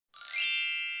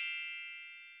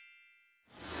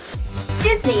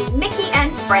Disney Mickey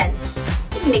and Friends,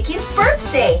 Mickey's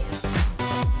birthday.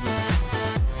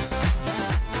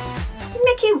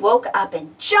 Mickey woke up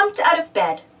and jumped out of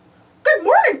bed. "Good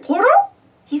morning, Pluto,"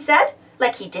 he said,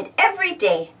 like he did every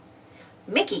day.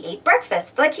 Mickey ate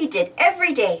breakfast like he did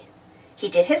every day. He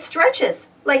did his stretches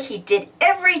like he did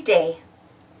every day.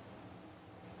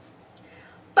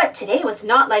 But today was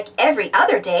not like every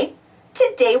other day.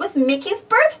 Today was Mickey's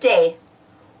birthday.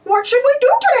 "What should we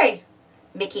do today?"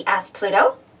 Mickey asked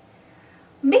Pluto.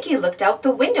 Mickey looked out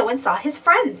the window and saw his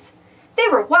friends. They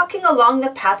were walking along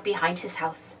the path behind his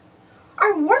house.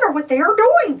 "I wonder what they are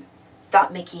doing,"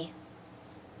 thought Mickey.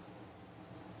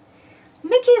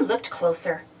 Mickey looked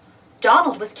closer.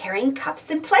 Donald was carrying cups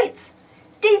and plates.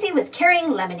 Daisy was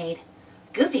carrying lemonade.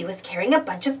 Goofy was carrying a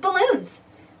bunch of balloons.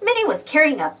 Minnie was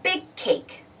carrying a big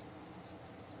cake.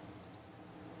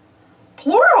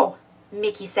 "Pluto,"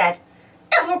 Mickey said,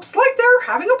 "it looks like they're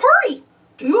having a party.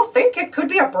 Do you think it could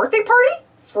be a birthday party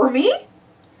for me?"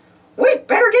 "We'd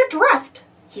better get dressed,"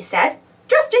 he said,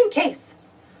 "just in case."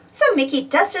 So Mickey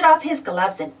dusted off his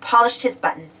gloves and polished his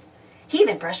buttons. He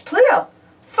even brushed Pluto.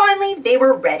 Finally, they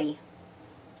were ready.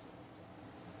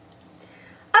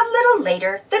 A little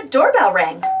later, the doorbell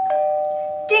rang.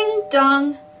 Ding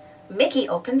dong. Mickey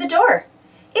opened the door.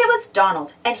 It was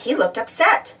Donald, and he looked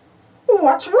upset.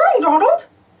 "What's wrong, Donald?"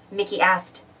 Mickey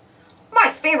asked.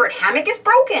 "My favorite hammock is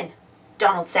broken,"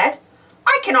 Donald said.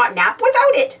 "I cannot nap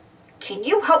without it. Can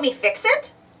you help me fix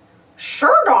it?"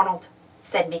 "Sure, Donald,"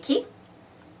 said Mickey.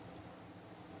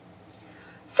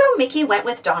 So Mickey went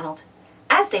with Donald.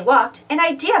 As they walked, an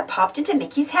idea popped into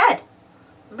Mickey's head.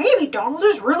 "Maybe Donald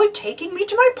is really taking me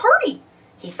to my party,"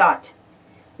 he thought.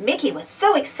 Mickey was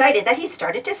so excited that he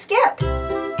started to skip.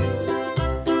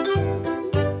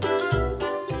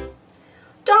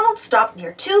 Donald stopped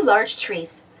near two large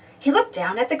trees. He looked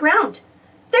down at the ground.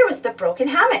 There was the broken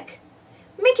hammock.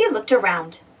 Mickey looked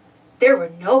around. There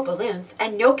were no balloons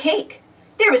and no cake.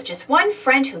 There was just one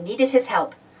friend who needed his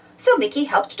help. So Mickey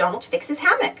helped Donald fix his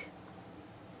hammock.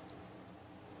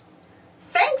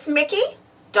 "Thanks, Mickey,"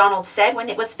 Donald said when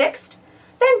it was fixed.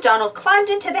 Then Donald climbed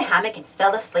into the hammock and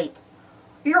fell asleep.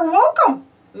 "You're welcome,"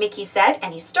 Mickey said,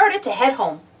 and he started to head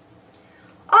home.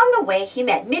 On the way, he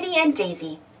met Minnie and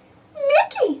Daisy.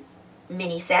 "Mickey,"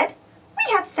 Minnie said,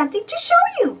 "we have something to show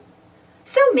you."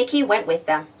 So Mickey went with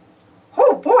them.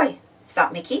 "Oh boy,"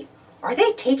 thought Mickey, "are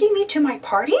they taking me to my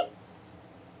party?"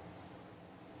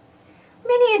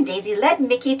 Minnie and Daisy led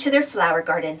Mickey to their flower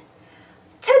garden.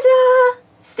 "Ta-da!"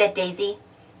 said Daisy.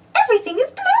 "Everything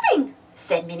is blooming,"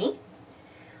 said Minnie.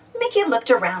 Mickey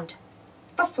looked around.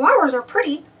 "The flowers are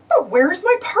pretty, but where is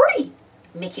my party?"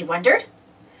 Mickey wondered.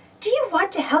 "Do you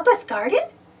want to help us garden?"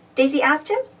 Daisy asked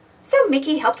him. So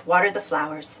Mickey helped water the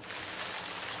flowers.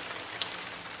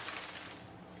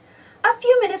 A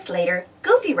few minutes later,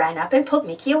 Goofy ran up and pulled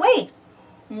Mickey away.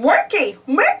 "Mickey!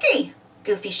 Mickey!"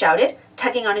 Goofy shouted,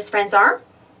 tugging on his friend's arm.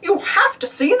 "You have to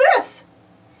see this!"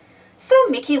 So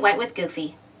Mickey went with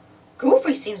Goofy.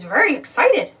 "Goofy seems very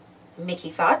excited,"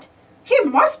 Mickey thought. "He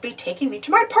must be taking me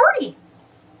to my party."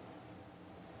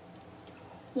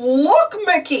 "Look,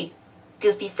 Mickey!"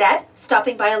 Goofy said,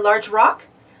 stopping by a large rock.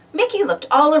 Mickey looked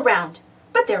all around,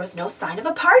 but there was no sign of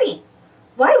a party.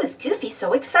 Why was Goofy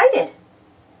so excited?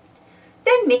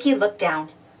 Then Mickey looked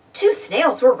down. Two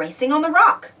snails were racing on the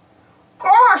rock.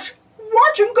 "Gosh,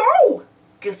 watch him go!"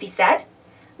 Goofy said.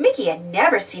 Mickey had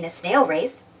never seen a snail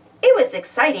race. It was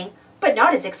exciting, but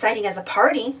not as exciting as a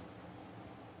party.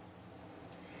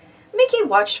 Mickey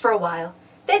watched for a while.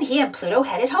 Then he and Pluto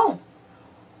headed home.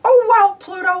 "Oh well,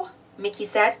 Pluto," Mickey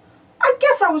said. "I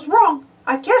guess I was wrong.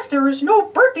 I guess there is no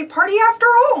birthday party after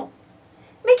all."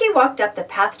 Mickey walked up the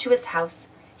path to his house.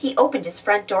 He opened his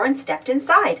front door and stepped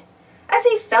inside. As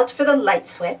he felt for the light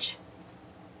switch,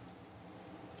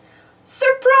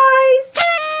 surprise!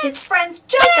 His friends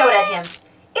jumped out at him.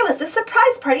 It was a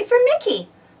surprise party for Mickey.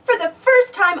 For the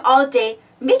first time all day,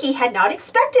 Mickey had not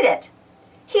expected it.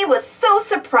 He was so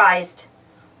surprised.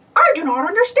 "I do not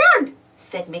understand,"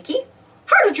 said Mickey.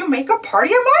 "How did you make a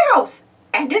party at my house?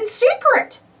 And in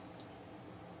secret?"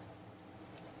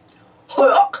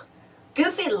 "Look!"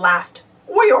 Goofy laughed.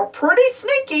 "We are pretty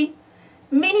sneaky."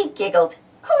 Minnie giggled.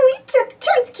 "We took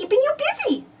turns keeping you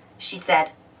busy," she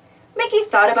said. Mickey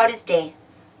thought about his day.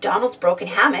 Donald's broken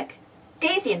hammock,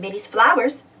 Daisy and Minnie's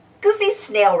flowers, Goofy's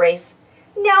snail race.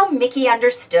 Now Mickey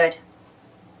understood.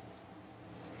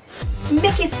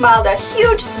 Mickey smiled a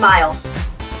huge smile.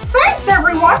 "Thanks,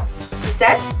 everyone," he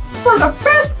said, "for the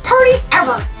best party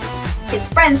ever." His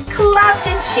friends clapped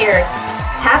and cheered.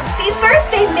 "Happy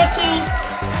birthday, Mickey!"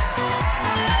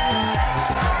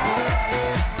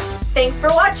 Thanks for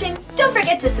watching. Don't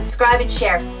forget to subscribe and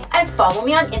share, and follow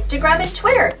me on Instagram and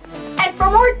Twitter. And for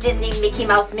more Disney Mickey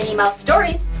Mouse Minnie Mouse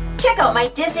stories, check out my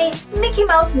Disney Mickey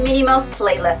Mouse Minnie Mouse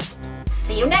playlist.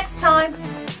 See you next time.